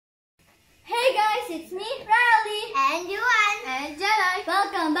it's me, Ryleigh and Yuan and Jelai.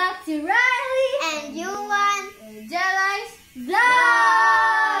 Welcome back to Ryleigh and Yuan and Jelai's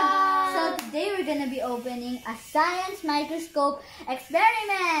vlog. So today we're gonna be opening a science microscope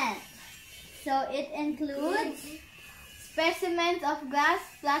experiment. So it includes specimens of glass,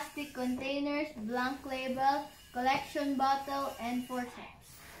 plastic containers, blank label, collection bottle, and forceps.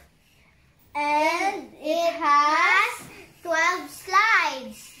 And it has 12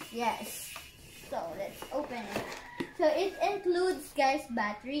 slides. yes. So let's open it. So it includes, guys,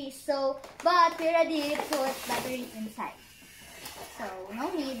 batteries. So but we already put batteries inside. So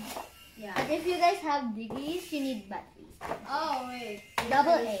no need. Yeah. But if you guys have degrees, you need batteries. Oh wait.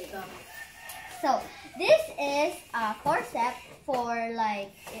 Double A. So this is a forceps for,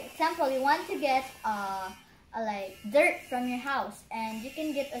 like, example, you want to get like dirt from your house, and you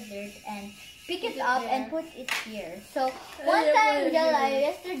can get a dirt and pick it up and put it here. So one time,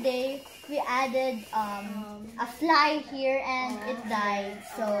 yesterday, we added a fly here and it died.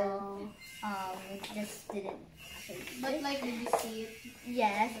 So it just didn't. But like, did you see it?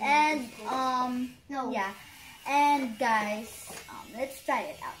 Yes, and No. yeah, and guys, let's try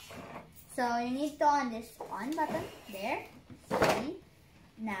it out. So you need to on this on button there. See?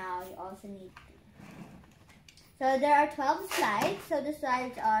 Now you also need to. So there are 12 slides. So the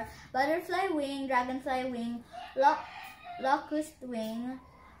slides are butterfly wing, dragonfly wing, locust wing,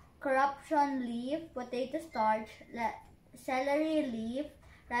 corruption leaf, potato starch, celery leaf,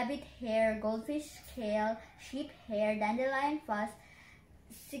 rabbit hair, goldfish scale, sheep hair, dandelion fuzz,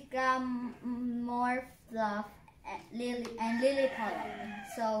 sycamore fluff, and lily pollen.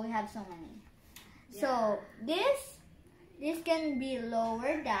 So we have so many. Yeah. So this can be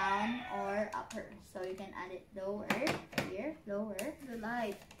lower down or upper. So you can add it lower here, lower. The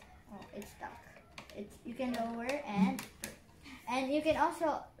light. Oh, it's stuck. You can lower and you can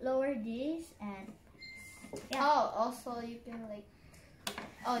also lower these and yeah. Oh, also you can like.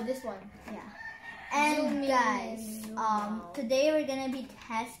 Oh, this one. Yeah. And guys, today we're gonna be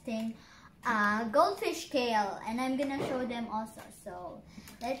testing goldfish scale, and I'm gonna show them also. So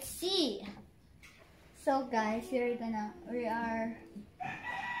let's see. So guys, we are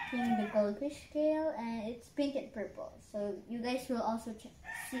doing the goldfish scale, and it's pink and purple. So you guys will also see.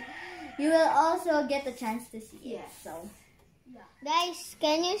 You will also get the chance to see it. Yes. So yeah. Guys,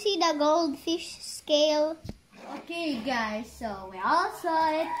 can you see the goldfish scale? okay, guys. So we all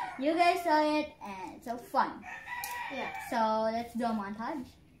saw it. You guys saw it, and it's so fun. Yeah. So let's do a montage.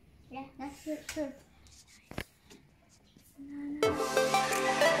 Yeah, that's it. Sure.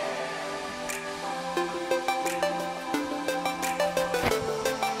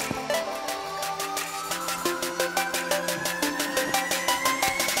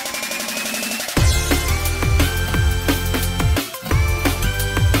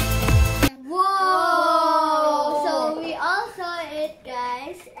 Whoa! So we all saw it,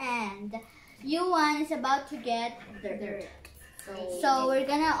 guys, and Yuan is about to get dirt. So we're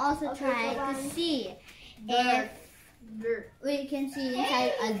gonna also try to see if we can see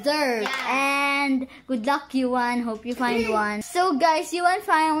inside a dirt. And good luck, Yuan. Hope you find one. So guys, Yuan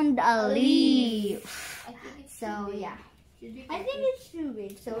found a leaf. I think it's So yeah, I think it's too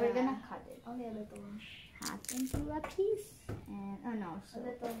big. So we're gonna cut it. only a little one. Half into a piece. And oh no, so A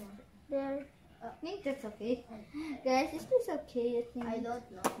little one. there. I think that's okay. Guys, is this okay? I think. I don't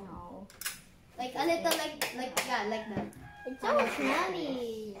know. No. Like a little, like yeah, like that. It's so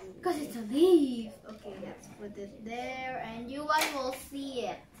smelly. Because it's a leaf. Okay, let's put it there, and Yuan will see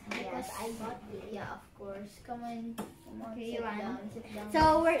it. Yes. I got it. Yeah, of course. Come on, Okay, sit Yuan. down, sit down.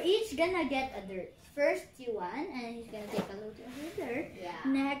 So we're each gonna get a dirt. First Yuan, and he's gonna take a look at the dirt. Yeah.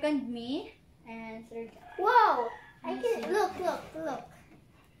 Second me, and third. Whoa! I Let me can see. look.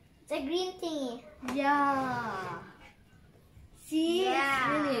 It's a green thingy. Yeah. See, Yeah.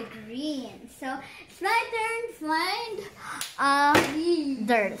 it's really green. So it's my turn to find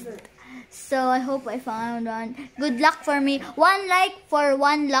dirt. So I hope I found one. Good luck for me. One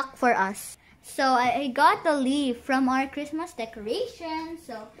luck for us. So I got the leaf from our Christmas decoration.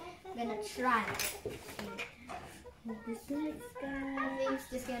 So I'm gonna try. This looks I good. think it's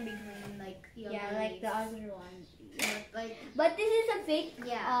just gonna be green, like the Yeah, other like the leaves. other one. Like But this is a fake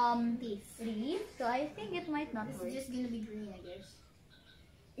leaf. so I think it might not It's work. just gonna be green, I guess.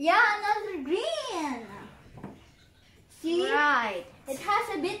 Yeah, another green. See? Right. It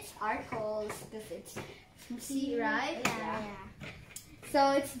has a bit sparkles because it's See, right? Yeah.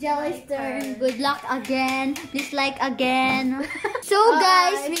 So it's Jelai's My turn. turn. Good luck again. Dislike again. So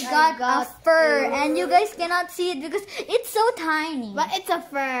Guys, guys, we I got a got fur, two. and you guys cannot see it because it's so tiny. But it's a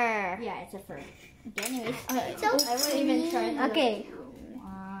fur. yeah, it's a fur. Okay, anyways. So I won't even try. Okay.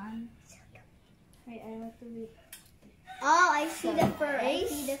 One. I see the fur. I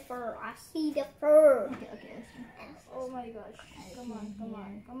see the fur. I see the fur. Okay. Oh my gosh. Come on.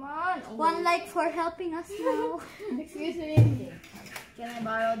 Oh. One like for helping us now. Excuse me. Can I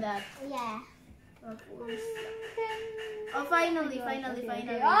borrow that? Yeah. Of course. Oh, finally.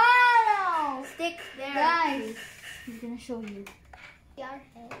 Okay. Oh Stick there. guys, he's gonna show you. Your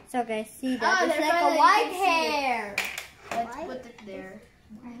hair. So guys, see Oh, that? It's there's like a finally white you can see it. hair. Let's Why? put it there.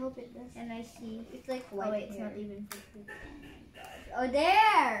 I hope it does. And I see. It's like Oh, white wait, it's hair. not even fitted. Oh,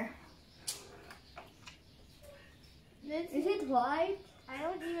 there. Is it white? I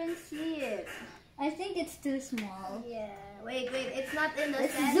don't even see it. I think it's too small. Yeah. Wait. It's not in the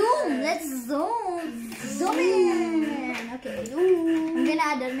Let's center. zoom. Let's zoom. Zoom in. Okay. I'm gonna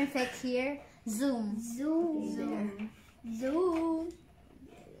add an effect here. Zoom. Zoom.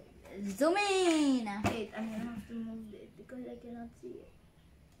 Zoom in. Wait, I'm gonna have to move it because I cannot see it.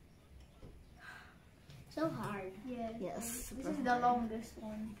 So hard. Yeah. Yes. This is the longest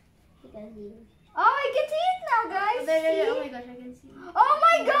one. Because you. Oh, I can see it now, guys. There. Oh See? my gosh, I can see. Oh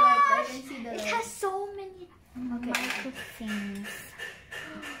my I gosh. can see the It light. has so many micro things.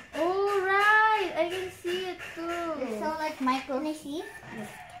 Oh right, I can see it too. It's so like micro. Can I see?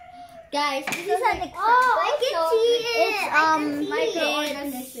 Guys, this is an example. Oh, I can see it. It's I can see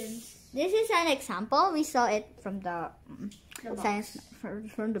Microorganisms. This is an example. We saw it from the science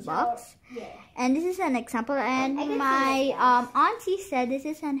from the box. Yeah. And this is an example. And I can see my it. auntie said this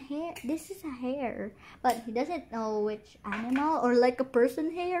is an hair. This is a hair, but he doesn't know which animal or like a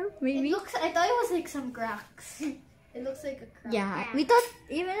person hair maybe. I thought it was like some cracks. It looks like a crack. Yeah, we thought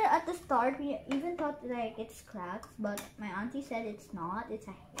even at the start we even thought like it's cracks, but my auntie said it's not. It's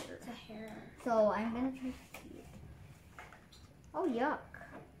a hair. It's a hair. So I'm gonna try to see it. Oh yuck.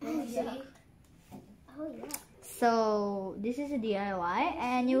 Oh, See? yeah. Oh, yeah. So this is a DIY,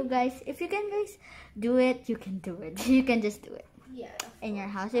 and you guys, if you can guys do it, you can do it. You can just do it Yeah. in your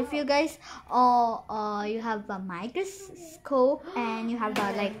house. If you guys, you have a microscope and you have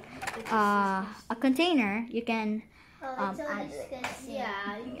a container, you can. Oh, it's so add it. disgusting.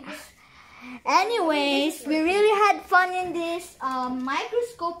 Yeah. Anyways, we really had fun in this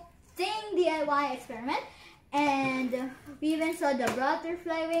microscope thing DIY experiment, and we even saw the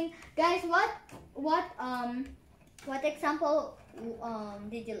butterfly wing. Guys, what example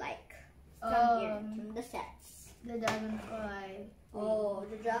did you like from here, from the sets? The dragonfly. Oh,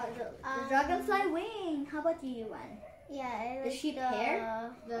 the dragonfly wing. How about you, Yuan? Yeah, I The like sheep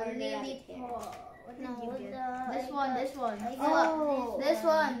hair? The Or the lily rabbit hair? paw. What did No, you get? the- This I one. Oh, This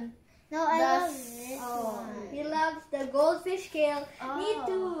one. No, I The love s- this Oh, one. he loves the goldfish scale. Me Oh.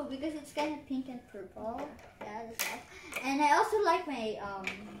 too, because it's kind of pink and purple. Yeah, that's all. And I also like my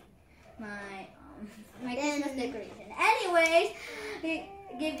my Christmas decoration. Anyways,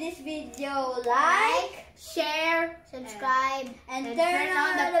 give this video like, Share. Subscribe. and And turn turn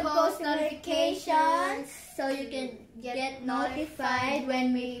on on the the post post notifications so you can get notified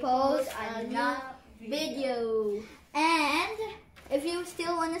when we post a new video. And if you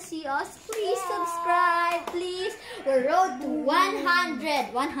still want to see us, please subscribe, please. We're road to 100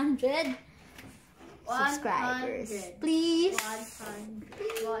 subscribers. 100. Please.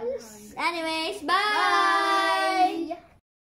 100. Anyways, bye.